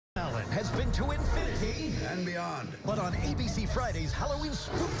has been to infinity and beyond. But on ABC Friday's Halloween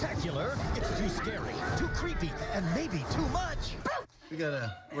Spooktacular, it's too scary, too creepy, and maybe too much. We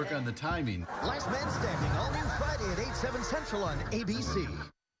gotta work on the timing. Last Man Standing, all new Friday at 8, 7 Central on ABC.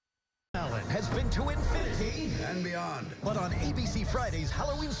 Allen has been to infinity and beyond. But on ABC Friday's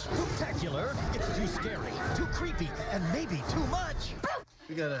Halloween Spooktacular, it's too scary, too creepy, and maybe too much.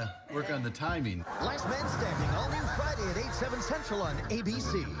 We gotta work on the timing. Last Man Standing, all new Friday at 8, 7 Central on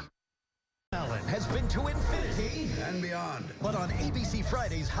ABC. Allen has been to infinity and beyond. But on ABC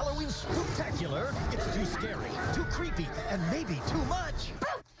Friday's Halloween Spooktacular, it's too scary, too creepy, and maybe too much.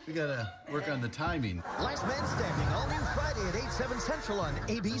 We gotta work on the timing. Last Man Standing, all new Friday at 8, 7 Central on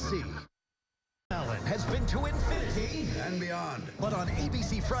ABC. Allen has been to infinity and beyond. But on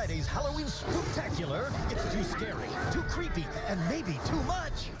ABC Friday's Halloween Spooktacular, it's too scary, too creepy, and maybe too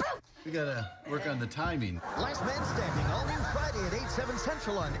much. We gotta work on the timing. Last Man Standing, all new Friday at 8, 7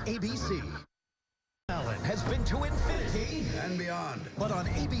 Central on ABC. Allen has been to infinity and beyond. But on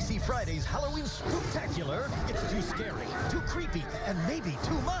ABC Friday's Halloween Spooktacular, it's too scary, too creepy, and maybe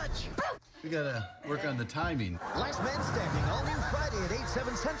too much. We gotta work on the timing. Last Man Standing, all new Friday at 8,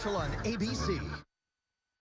 7 Central on ABC.